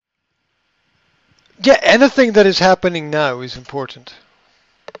Yeah, anything that is happening now is important.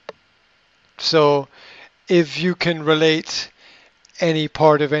 So if you can relate any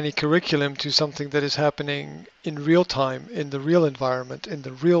part of any curriculum to something that is happening in real time, in the real environment, in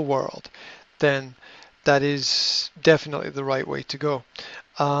the real world, then that is definitely the right way to go.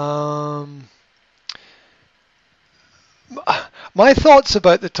 Um, my thoughts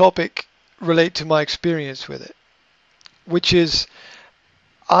about the topic relate to my experience with it, which is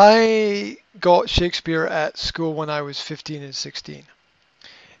I got Shakespeare at school when I was 15 and 16,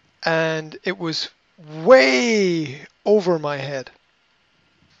 and it was way over my head.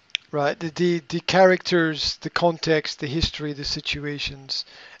 Right, the characters, the context, the history, the situations.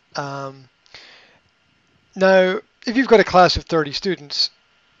 Um, Now, if you've got a class of 30 students,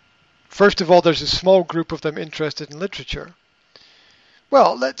 first of all, there's a small group of them interested in literature.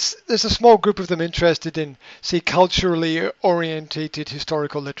 Well, there's a small group of them interested in, say, culturally orientated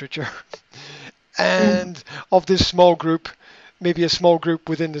historical literature. Mm. And of this small group, maybe a small group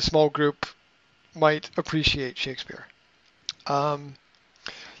within the small group might appreciate Shakespeare. Um,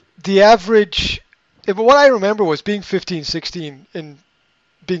 the average, what I remember was being 15, 16 and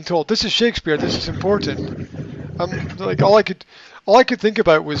being told, this is Shakespeare, this is important. Like all I could think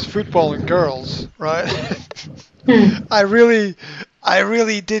about was football and girls, right? Mm. I really, I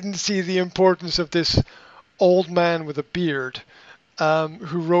really didn't see the importance of this old man with a beard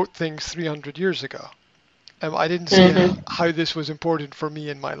who wrote things 300 years ago. I didn't see Mhm. how this was important for me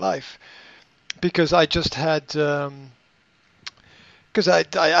in my life because I just had, because I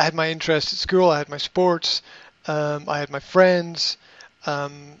had my interests at school, I had my sports, I had my friends, I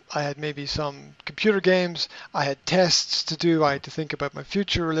had maybe some computer games, I had tests to do, I had to think about my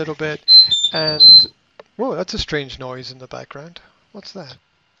future a little bit, and whoa, that's a strange noise in the background. What's that?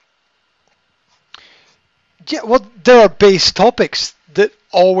 Yeah, well, there are base topics that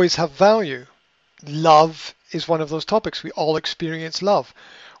always have value. Love is one of those topics. We all experience love.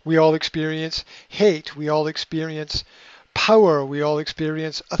 We all experience hate. We all experience power. We all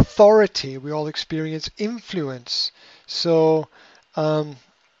experience authority. We all experience influence. So um,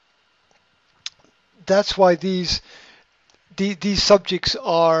 that's why these subjects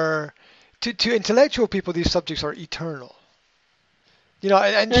are to intellectual people. These subjects are eternal. You know,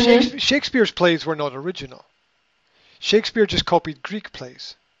 and Mhm. Shakespeare's plays were not original. Shakespeare just copied Greek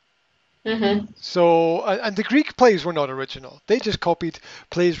plays. Mhm. So, and the Greek plays were not original. They just copied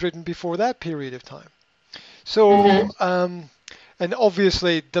plays written before that period of time. So, Mhm. and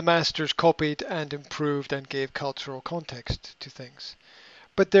obviously the masters copied and improved and gave cultural context to things.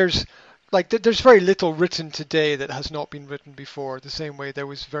 But there's very little written today that has not been written before. The same way there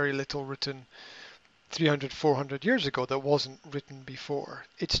was very little written 300, 400 years ago that wasn't written before.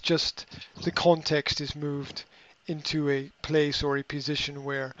 It's just the context is moved into a place or a position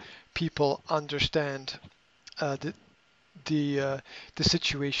where people understand uh, the the uh, the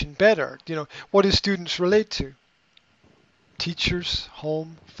situation better. You know, what do students relate to? Teachers,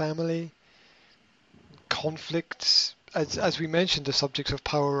 home, family, conflicts. As we mentioned, the subjects of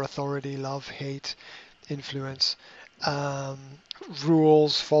power, authority, love, hate, influence, um,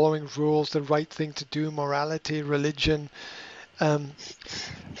 rules, following rules, the right thing to do, morality, religion. Um,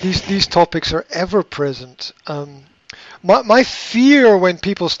 these topics are ever present. My fear when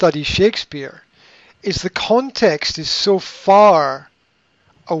people study Shakespeare is the context is so far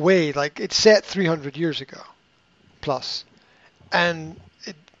away, like it's set 300 years ago plus, and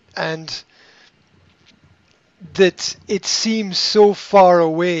it, and that it seems so far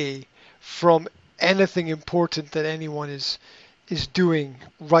away from anything important that anyone is doing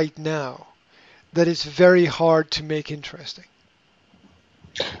right now that it's very hard to make interesting.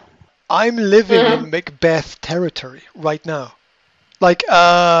 I'm living in Mhm. Macbeth territory right now. Like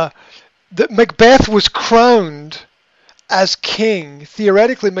Macbeth was crowned as king.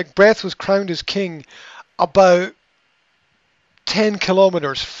 Theoretically, Macbeth was crowned as king about 10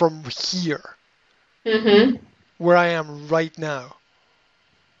 kilometers from here, Mhm. where I am right now.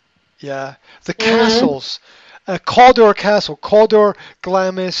 Yeah, the Mhm. castles, Cawdor Castle, Cawdor,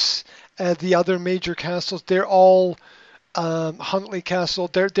 Glamis, the other major castles, they're all Huntley Castle.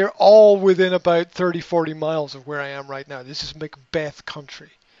 They're all within about 30, 40 miles of where I am right now. This is Macbeth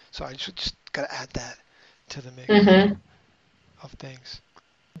country, so I should just gotta add that to the mix Mhm. of things.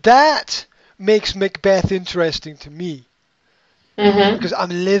 That makes Macbeth interesting to me Mhm. because I'm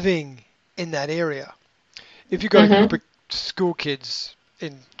living in that area. If you got a group of Mhm. school kids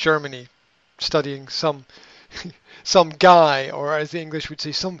in Germany studying some guy, or as the English would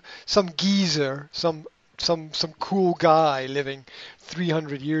say, some geezer, some cool guy living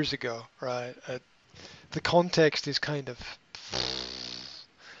 300 years ago, right? The context is kind of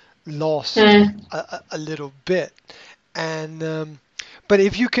lost Mm. a little bit. And but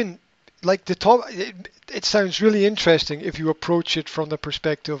if you can, like the top, it sounds really interesting if you approach it from the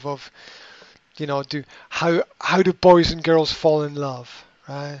perspective of, do how do boys and girls fall in love,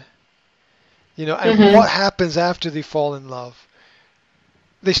 right? And what Mhm. happens after they fall in love?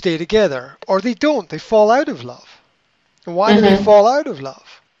 They stay together, or they don't. They fall out of love. And why do they Mhm. fall out of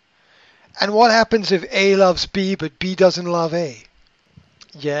love? And what happens if A loves B but B doesn't love A?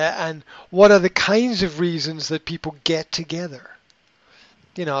 Yeah, and what are the kinds of reasons that people get together?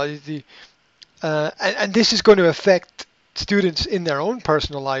 And this is going to affect students in their own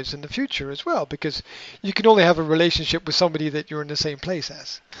personal lives in the future as well, because you can only have a relationship with somebody that you're in the same place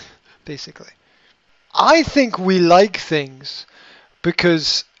as, basically. I think we like things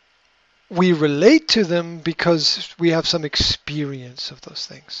because we relate to them because we have some experience of those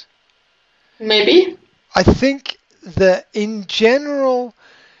things. Maybe. I think that in general,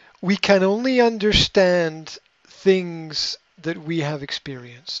 we can only understand things that we have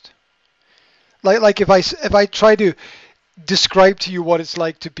experienced. Like if I try to describe to you what it's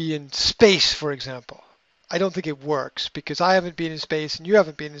like to be in space, for example, I don't think it works because I haven't been in space and you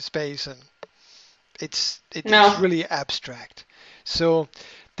haven't been in space, and it's No. really abstract. So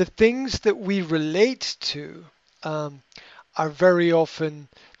the things that we relate to um, are very often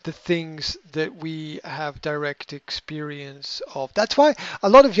the things that we have direct experience of. That's why a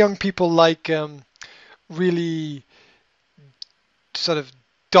lot of young people like really sort of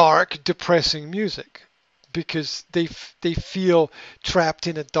dark, depressing music because they feel trapped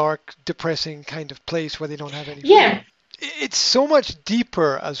in a dark, depressing kind of place where they don't have any freedom. Yeah. It's so much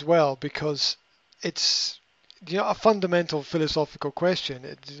deeper as well because it's a fundamental philosophical question.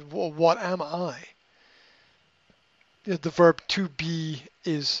 What am I? The verb to be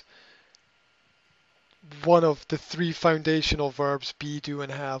is one of the three foundational verbs be, do,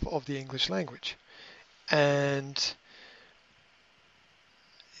 and have of the English language, and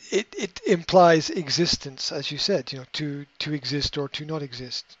it implies existence, as you said, to exist or to not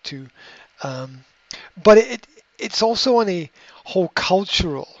exist, um, but it's also on a whole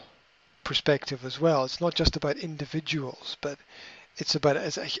cultural perspective as well. It's not just about individuals, but it's about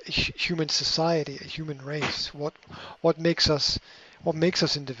as a human society, a human race. What makes us what makes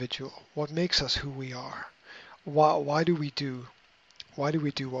us individual? What makes us who we are? Why do we do what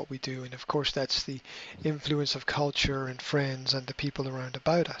we do? And of course, that's the influence of culture and friends and the people around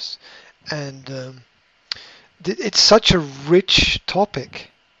about us. And it's such a rich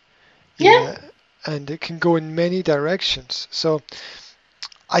topic, Yeah. yeah, and it can go in many directions. So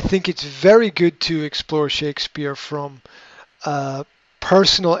I think it's very good to explore Shakespeare from uh,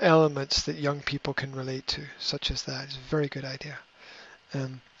 personal elements that young people can relate to, such as that. It's a very good idea.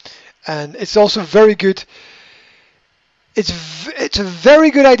 Um, and it's also very good. It's a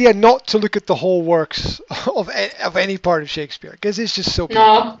very good idea not to look at the whole works of any part of Shakespeare because it's just so big.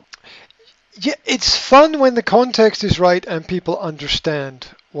 No. Yeah, it's fun when the context is right and people understand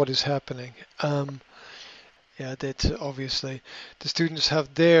what is happening. Yeah, that obviously the students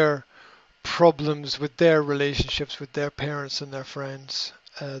have their problems with their relationships with their parents and their friends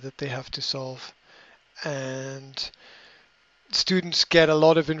that they have to solve, and students get a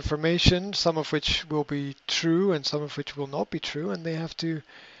lot of information, some of which will be true and some of which will not be true, and they have to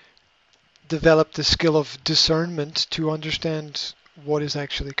develop the skill of discernment to understand what is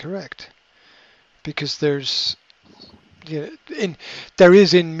actually correct. Because in there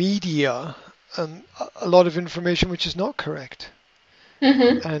is in media a lot of information which is not correct,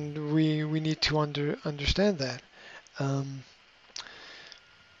 Mhm. and we need to understand that. Um,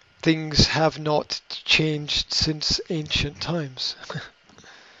 Things have not changed since ancient times.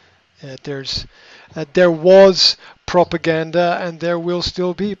 There's there was propaganda and there will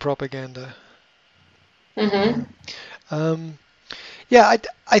still be propaganda. Mhm. Um, yeah,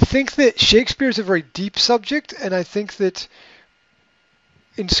 I think that Shakespeare is a very deep subject, and I think that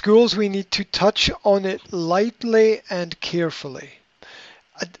in schools we need to touch on it lightly and carefully.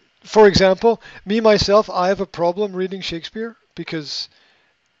 Uh, For example, me myself, I have a problem reading Shakespeare because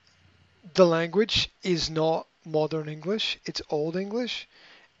the language is not modern English; it's old English,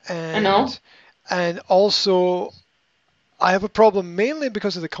 I know. and also I have a problem mainly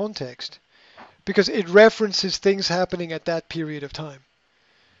because of the context, because it references things happening at that period of time.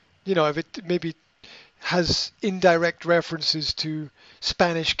 If it maybe has indirect references to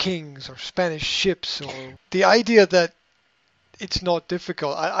Spanish kings or Spanish ships, or the idea that it's not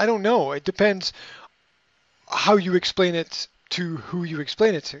difficult. I don't know. It depends how you explain it to who you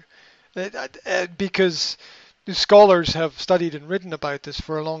explain it to. Because the scholars have studied and written about this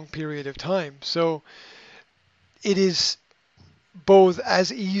for a long period of time. So it is both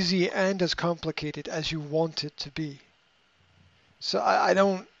as easy and as complicated as you want it to be. So I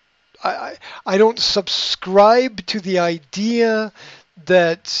don't subscribe to the idea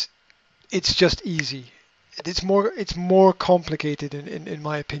that it's just easy. It's more complicated in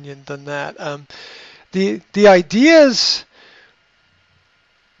my opinion than that. The ideas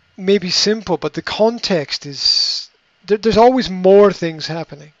may be simple, but the context is there's always more things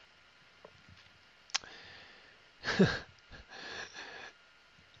happening.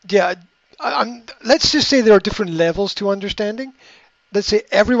 Yeah, let's just say there are different levels to understanding. Let's say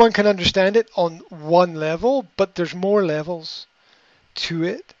everyone can understand it on one level, but there's more levels to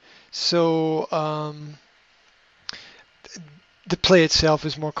it. So the play itself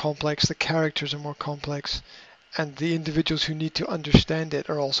is more complex, the characters are more complex, and the individuals who need to understand it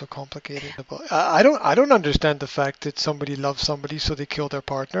are also complicated. I don't understand the fact that somebody loves somebody so they kill their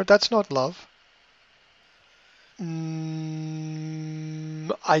partner. That's not love.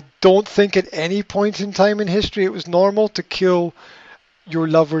 I don't think at any point in time in history it was normal to kill your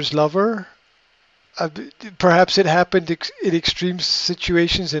lover's lover. Perhaps it happened in extreme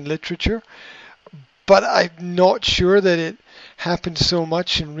situations in literature, but I'm not sure that it happened so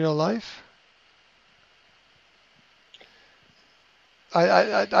much in real life.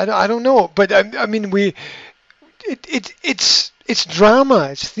 I don't know, but I mean it's drama,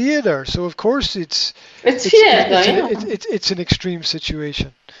 it's theater, so of course it's theater, yeah. It's an extreme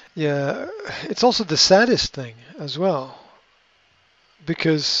situation. Yeah, it's also the saddest thing as well,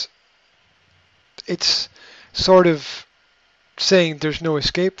 because it's sort of saying there's no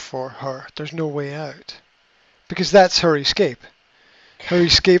escape for her, there's no way out, because that's her escape. Her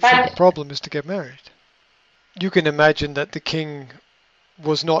escape from the problem is to get married. You can imagine that the king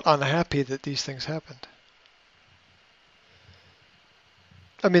was not unhappy that these things happened.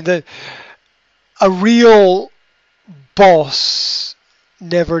 I mean, a real boss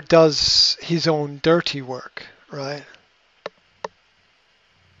never does his own dirty work, right?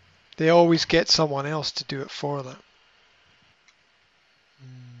 They always get someone else to do it for them.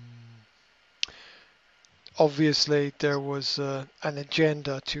 Obviously, there was an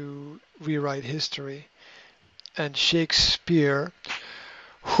agenda to rewrite history, and Shakespeare,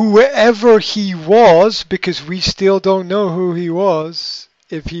 whoever he was, because we still don't know who he was,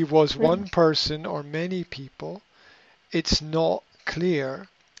 if he was one person or many people, it's not clear.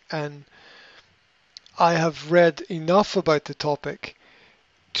 And I have read enough about the topic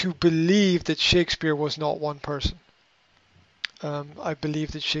to believe that Shakespeare was not one person. I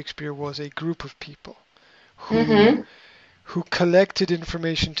believe that Shakespeare was a group of people who collected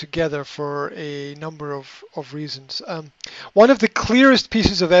information together for a number of reasons. One of the clearest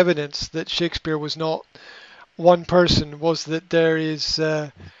pieces of evidence that Shakespeare was not one person was that there's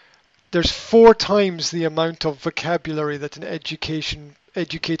 4 times the amount of vocabulary that an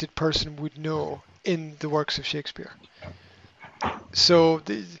educated person would know in the works of Shakespeare. So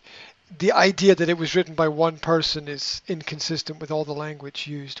the idea that it was written by one person is inconsistent with all the language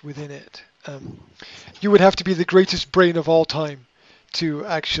used within it. You would have to be the greatest brain of all time to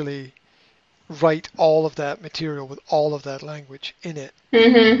actually write all of that material with all of that language in it.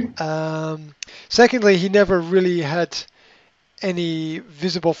 Secondly, he never really had any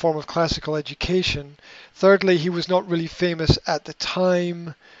visible form of classical education. Thirdly, he was not really famous at the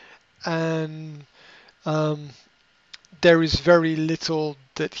time, and there is very little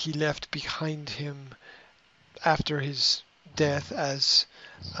that he left behind him after his death as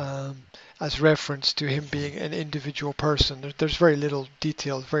reference to him being an individual person. There's very little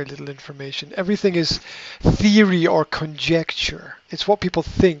detail, very little information. Everything is theory or conjecture. It's what people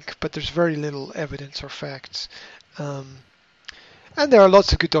think, but there's very little evidence or facts. And there are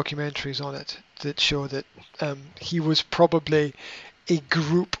lots of good documentaries on it that show that he was probably a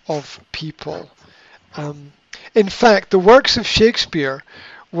group of people. In fact, the works of Shakespeare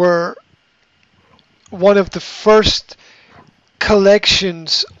were one of the first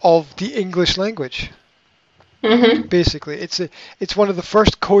collections of the English language. Basically, it's one of the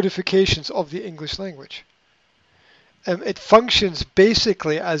first codifications of the English language. It functions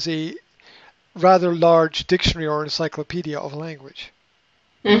basically as a rather large dictionary or encyclopedia of language.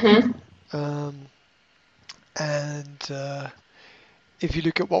 And if you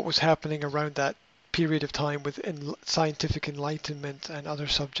look at what was happening around that period of time with scientific enlightenment and other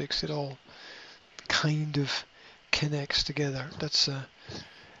subjects, it all kind of connects together.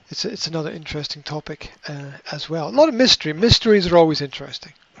 It's another interesting topic as well. A lot of mystery. Mysteries are always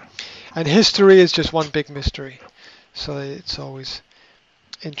interesting, and history is just one big mystery. So it's always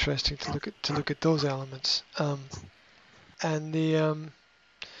interesting to look at those elements. And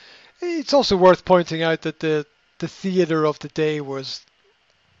it's also worth pointing out that the the theater of the day was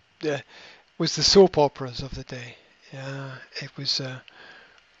the soap operas of the day. It was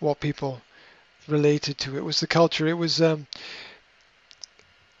what people related to. It was the culture. It was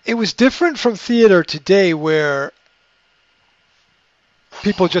different from theater today, where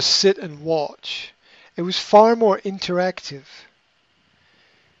people just sit and watch. It was far more interactive.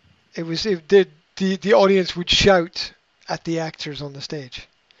 The audience would shout at the actors on the stage.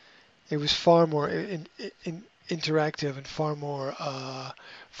 It was far more interactive and far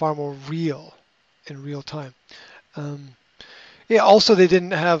more real in real time. Yeah. Also, they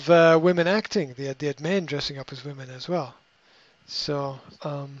didn't have women acting. They had men dressing up as women as well. So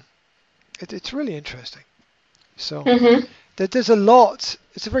it's really interesting. So Mhm. there's a lot.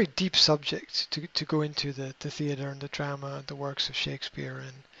 It's a very deep subject to go into the theatre and the drama and the works of Shakespeare,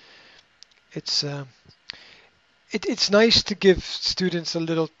 and it's it's nice to give students a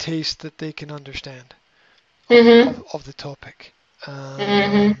little taste that they can understand Mhm. of the topic.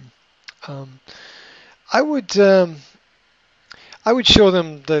 Mhm. Um, I would um, I would show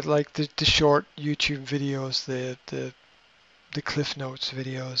them the short YouTube videos, the Cliff Notes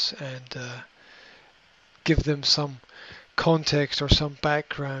videos, and give them some context or some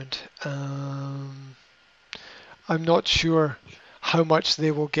background. I'm not sure how much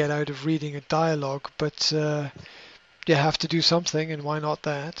they will get out of reading a dialogue, but you have to do something, and why not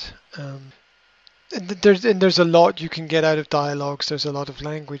that? And there's a lot you can get out of dialogues. There's a lot of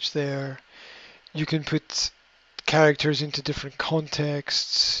language there. You can put characters into different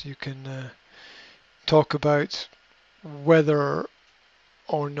contexts. You can talk about whether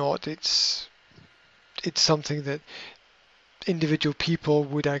or not it's something that individual people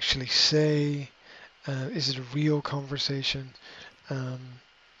would actually say. Is it a real conversation? Um,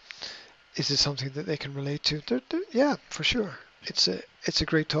 is it something that they can relate to? Yeah, for sure. It's a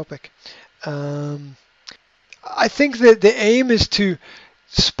great topic. Um, I think that the aim is to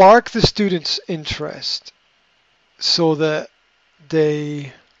spark the students' interest so that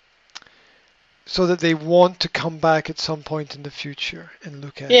they want to come back at some point in the future and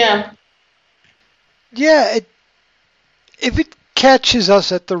look at it. Yeah. Yeah, if it catches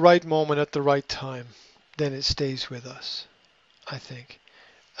us at the right moment at the right time, then it stays with us, I think.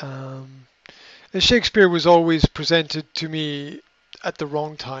 Um, and Shakespeare was always presented to me at the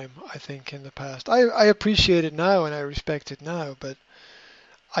wrong time, I think, in the past. I appreciate it now and I respect it now, but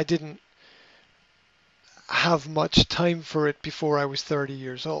I didn't have much time for it before I was 30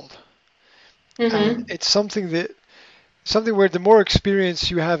 years old. And Mhm. it's something where the more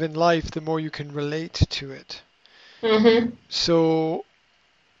experience you have in life, the more you can relate to it. Mhm. So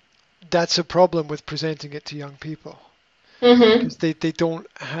that's a problem with presenting it to young people, Mhm. because they don't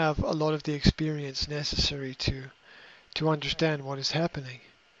have a lot of the experience necessary to understand what is happening.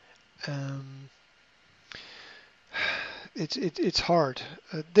 Um, it's hard.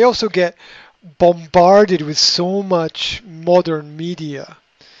 They also get bombarded with so much modern media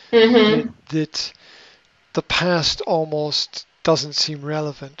that Mhm. the past almost doesn't seem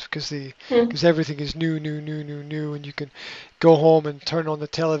relevant, Mhm. because everything is new, new, new, new, new, and you can go home and turn on the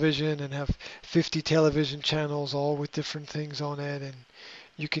television and have 50 television channels all with different things on it, and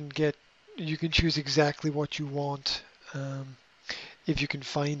you can get you can choose exactly what you want, if you can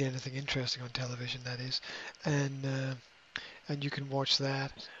find anything interesting on television, that is, and and you can watch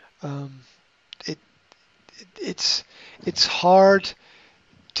that. Um, it, it's it's hard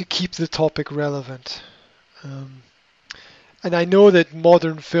to keep the topic relevant. Um, and I know that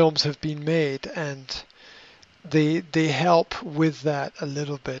modern films have been made, and they help with that a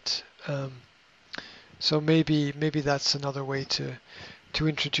little bit. So maybe that's another way to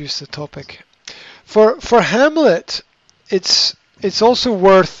introduce the topic. For Hamlet, it's also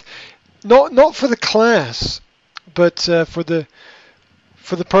worth, not for the class, but for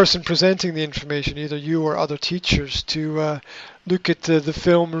the person presenting the information, either you or other teachers, to look at the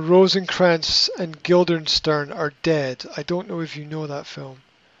film Rosencrantz and Guildenstern Are Dead. I don't know if you know that film.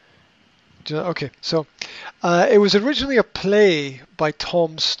 Okay, so it was originally a play by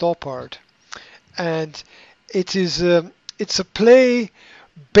Tom Stoppard, and it's a play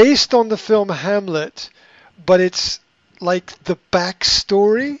based on the film Hamlet, but it's like the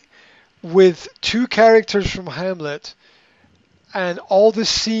backstory with two characters from Hamlet and all the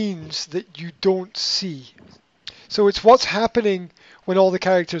scenes that you don't see. So it's what's happening when all the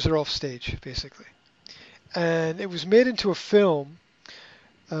characters are off stage, basically. And it was made into a film.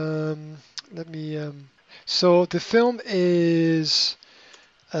 Um, let me. So the film is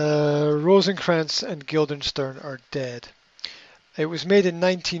Rosencrantz and Guildenstern Are Dead. It was made in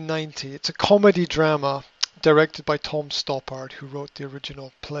 1990. It's a comedy drama directed by Tom Stoppard, who wrote the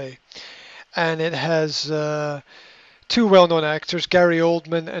original play. and it has two well-known actors, Gary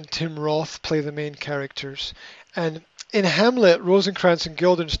Oldman and Tim Roth, play the main characters. And in Hamlet, Rosencrantz and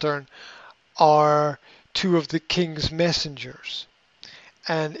Guildenstern are two of the king's messengers,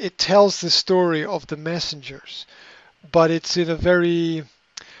 and it tells the story of the messengers, but it's in a very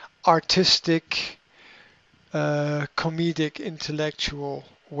artistic, comedic, intellectual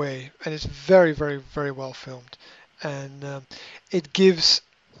way, and it's very, very, very well filmed, and it gives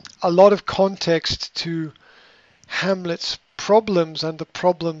a lot of context to Hamlet's problems and the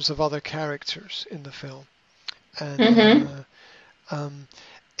problems of other characters in the film, and Mhm.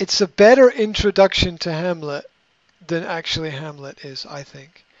 it's a better introduction to Hamlet than actually Hamlet is, I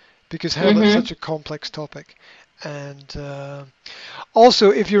think, because Hamlet's such Mhm. a complex topic. And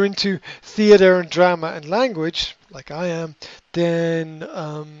also, if you're into theater and drama and language, like I am, then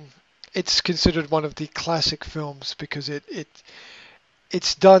it's considered one of the classic films because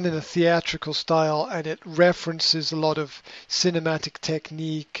it's done in a theatrical style and it references a lot of cinematic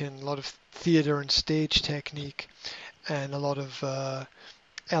technique and a lot of theater and stage technique and a lot of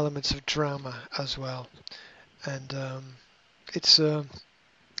elements of drama as well. And it's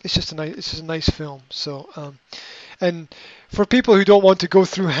it's just a nice film. So and for people who don't want to go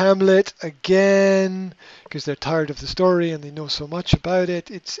through Hamlet again because they're tired of the story and they know so much about it,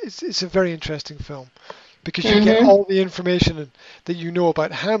 it's a very interesting film because you get Mhm. all the information that you know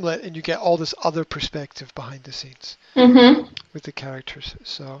about Hamlet and you get all this other perspective behind the scenes Mhm. with the characters.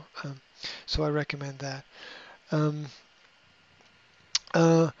 So I recommend that. Um,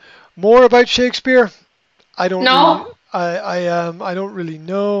 uh, More about Shakespeare. I don't really. No. I don't really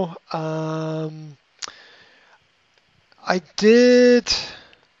know. I did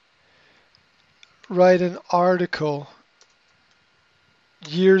write an article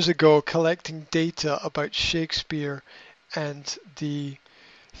years ago collecting data about Shakespeare and the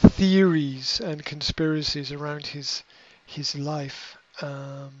theories and conspiracies around his life.